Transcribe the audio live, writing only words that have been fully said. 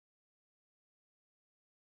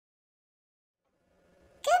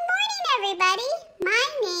everybody. My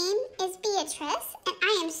name is Beatrice, and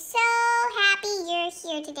I am so happy you're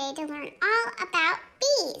here today to learn all about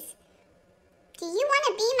bees. Do you want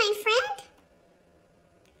to be my friend?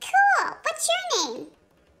 Cool. What's your name?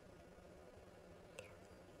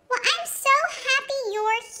 Well, I'm so happy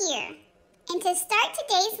you're here. And to start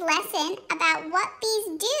today's lesson about what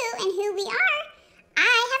bees do and who we are,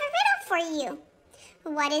 I have a riddle for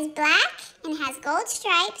you. What is black and has gold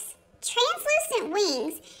stripes, translucent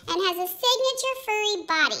wings, and has a signature furry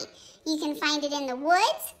body? You can find it in the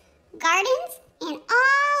woods, gardens, and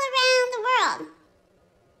all around the world.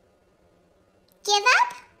 Give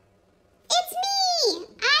up? It's me!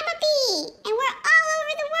 I'm a bee, and we're all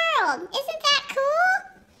over the world. Isn't that cool?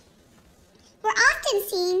 We're often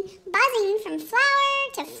seen buzzing from flower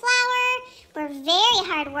to flower. We're very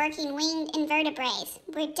hard-working winged invertebrates.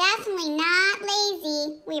 We're definitely not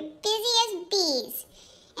lazy. We're busy as bees.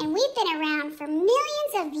 And we've been around for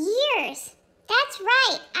millions of years. That's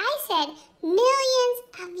right, I said millions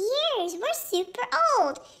of years. We're super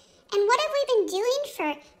old. And what have we been doing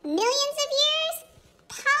for millions of years?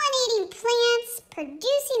 Pollinating plants,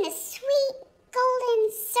 producing the sweet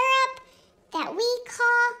golden syrup that we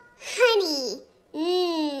call honey.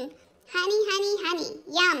 Honey, honey, honey.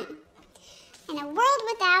 Yum. And a world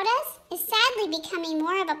without us is sadly becoming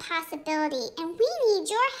more of a possibility, and we need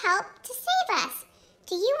your help to save us.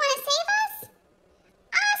 Do you want to save us?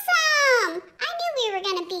 Awesome! I knew we were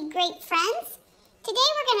going to be great friends. Today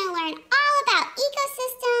we're going to learn all about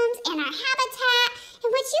ecosystems and our habitat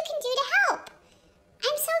and what you can do to help.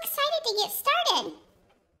 I'm so excited to get started.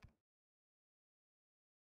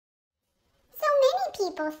 So many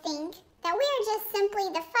people think that we are just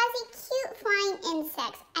simply the fuzzy, cute flying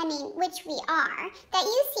insects, which we are, that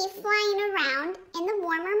you see flying around in the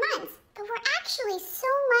warmer months. But we're actually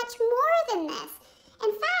so much more than this. In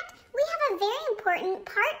fact, we have a very important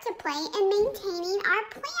part to play in maintaining our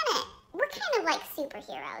planet. We're kind of like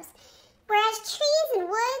superheroes. Whereas trees and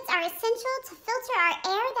woods are essential to filter our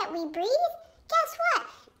air that we breathe, guess what?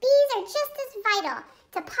 Bees are just as vital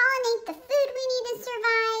to pollinate the food we need to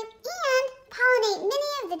survive and pollinate many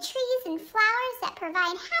of the trees and flowers that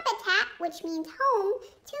provide habitat, which means home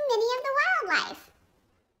to many of the wildlife.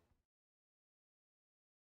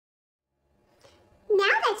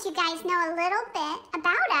 Now that you guys know a little bit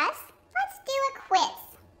about us, let's do a quiz.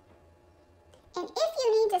 And if you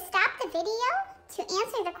need to stop the video to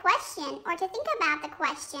answer the question or to think about the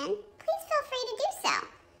question, please feel free to do so.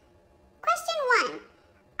 Question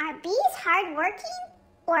 1. Are bees hardworking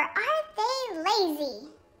or are they lazy?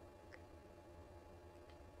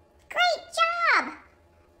 Great job!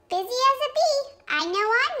 Busy as a bee. I know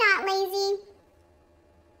I'm not lazy.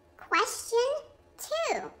 Question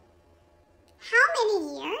 2. How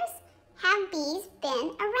many years have bees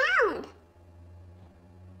been around?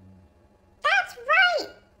 That's right!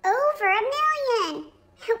 Over 1 million!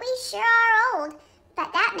 We sure are old,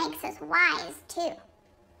 but that makes us wise too.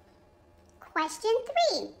 Question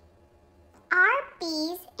 3. Are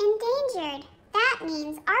bees endangered? That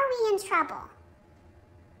means, are we in trouble?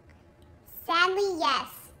 Sadly, yes.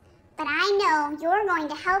 But I know you're going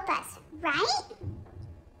to help us, right?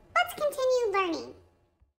 Let's continue learning.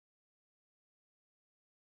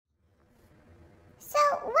 So,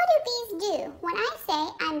 what do bees do? When I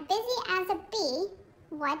say I'm busy as a bee,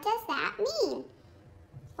 what does that mean?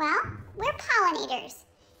 Well, we're pollinators.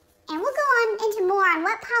 And we'll go on into more on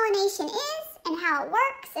what pollination is and how it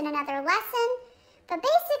works in another lesson. But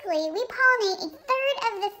basically, we pollinate 1/3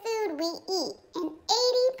 of the food we eat and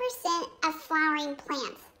 80% of flowering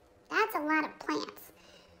plants. That's a lot of plants.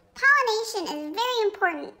 Pollination is very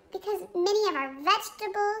important because many of our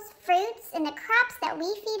vegetables, fruits, and the crops that we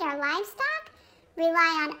feed our livestock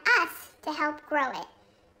rely on us to help grow it.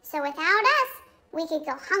 So without us, we could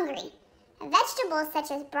go hungry. Vegetables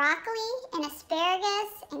such as broccoli and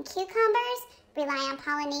asparagus and cucumbers rely on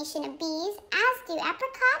pollination of bees, as do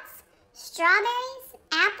apricots, strawberries,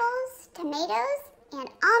 apples, tomatoes, and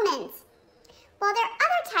almonds. While there are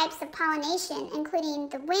other types of pollination, including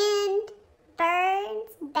the wind,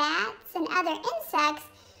 birds, bats, and other insects,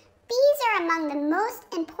 bees are among the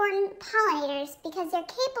most important pollinators because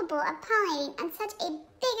they're capable of pollinating on such a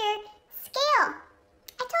bigger scale.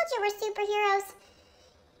 I told you we're superheroes.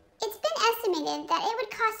 It's been estimated that it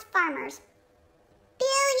would cost farmers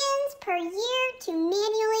billions per year to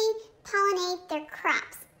manually pollinate their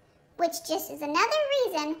crops, which just is another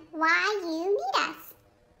reason why you need us.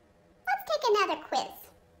 Let's take another quiz.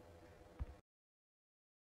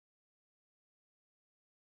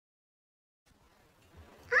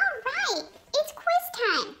 All right, it's quiz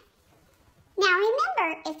time. Now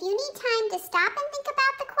remember, if you need time to stop and think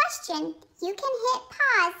about the question, you can hit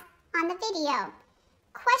pause on the video.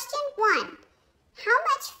 Question 1. How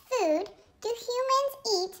much food do humans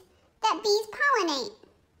eat that bees pollinate?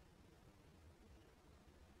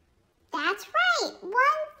 That's right,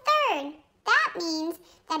 1/3. That means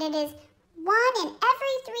that it is 1 in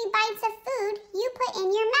every 3 bites of food you put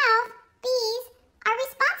in your mouth, bees are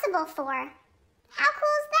responsible for. How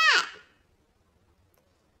cool is that?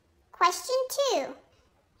 Question 2.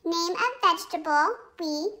 Name a vegetable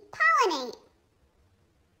we pollinate.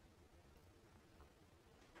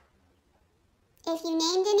 If you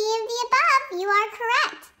named any of the above, you are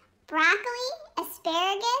correct. Broccoli,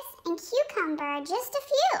 asparagus, and cucumber are just a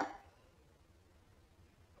few.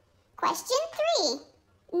 Question 3.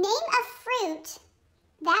 Name a fruit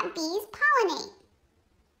that bees pollinate.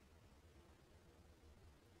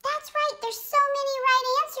 That's right, there's so many right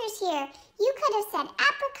answers here. You could have said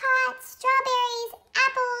apricots, strawberries,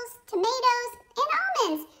 apples, tomatoes, and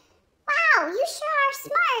almonds. Wow, you sure are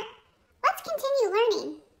smart. Let's continue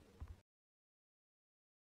learning.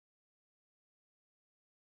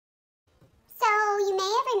 So you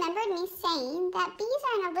may have remembered me saying that bees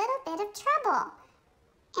are in a little bit of trouble.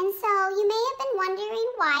 And so you may have been wondering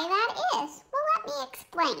why that is. Well, let me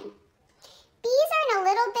explain. Bees are in a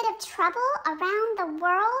little bit of trouble around the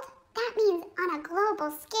world. That means on a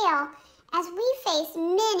global scale, as we face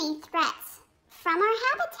many threats from our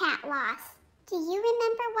habitat loss. Do you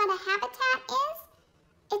remember what a habitat is?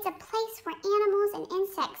 It's a place where animals and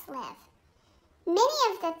insects live. Many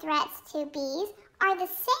of the threats to bees are the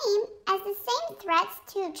same as the same threats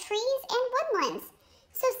to trees and woodlands.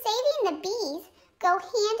 So saving the bees go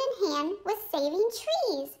hand in hand with saving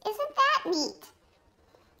trees. Isn't that neat?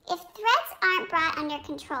 If threats aren't brought under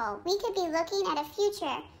control, we could be looking at a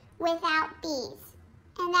future without bees.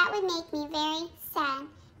 And that would make me very sad.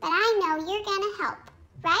 But I know you're going to help,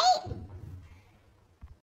 right?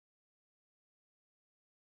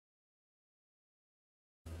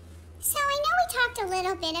 So I know we talked a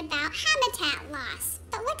little bit about habitat loss,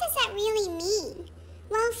 but what does that really mean?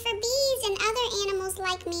 Well, for bees and other animals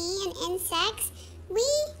like me and insects, we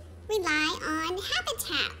rely on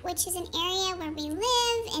habitat, which is an area where we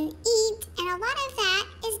live and eat, and a lot of that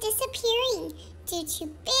is disappearing due to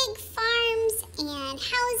big farms and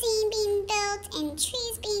housing being built and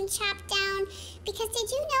trees being chopped down. Because did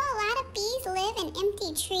you know a lot of bees live in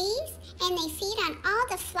empty trees and they feed on all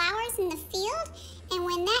the flowers in the field? And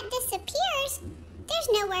when that disappears, there's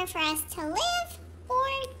nowhere for us to live or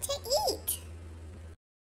to eat.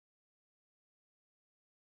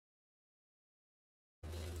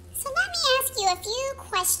 So let me ask you a few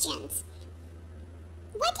questions.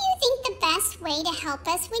 What do you think the best way to help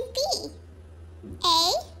us would be?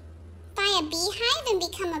 A, buy a beehive and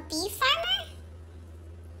become a bee farmer?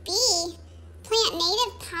 B, plant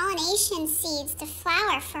native pollination seeds to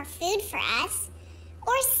flower for food for us?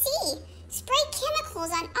 Or C, spray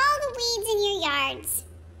chemicals on all the weeds in your yards?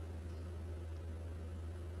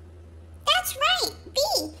 That's right, B.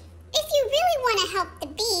 If you really want to help the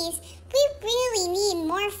bees, we really need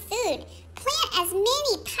more food. Plant as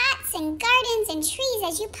many pots and gardens and trees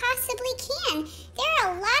as you possibly can. There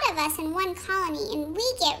are a lot of us in one colony and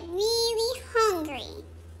we get really hungry.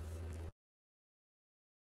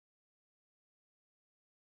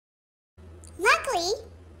 Luckily,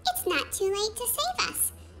 it's not too late to save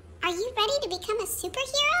us. Are you ready to become a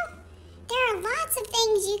superhero? There are lots of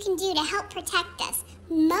things you can do to help protect us,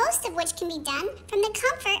 most of which can be done from the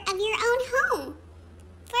comfort of your own home.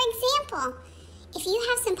 For example, if you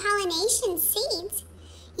have some pollination seeds,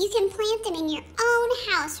 you can plant them in your own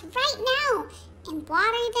house right now and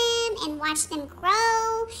water them and watch them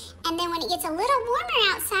grow. And then when it gets a little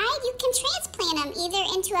warmer outside, you can transplant them either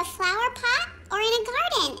into a flower pot or in a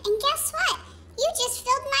garden. And guess what? You just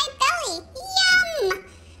filled my belly. Yum!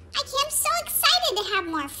 I'm so excited to have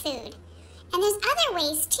more food. And there's other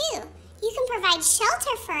ways too. You can provide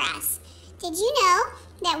shelter for us. Did you know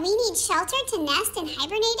that we need shelter to nest and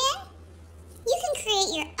hibernate in? You can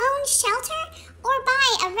create your own shelter or buy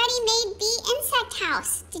a ready-made bee insect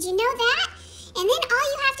house. Did you know that? And then all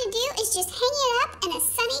you have to do is just hang it up in a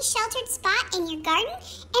sunny, sheltered spot in your garden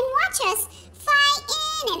and watch us fly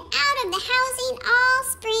in and out of the housing all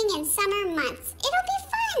spring and summer months. It'll be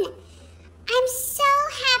fun. I'm so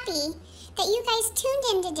happy that you guys tuned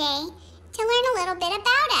in today to learn a little bit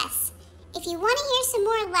about us. If you want to hear some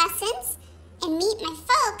more lessons and meet my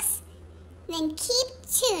folks, then keep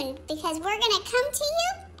tuned because we're going to come to you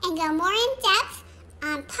and go more in depth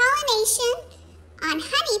on pollination, on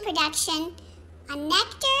honey production, on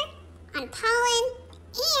nectar, on pollen,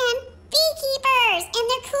 and beekeepers and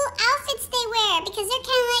their cool outfits they wear because they're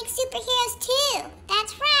kind of like superheroes too.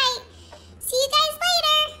 That's right.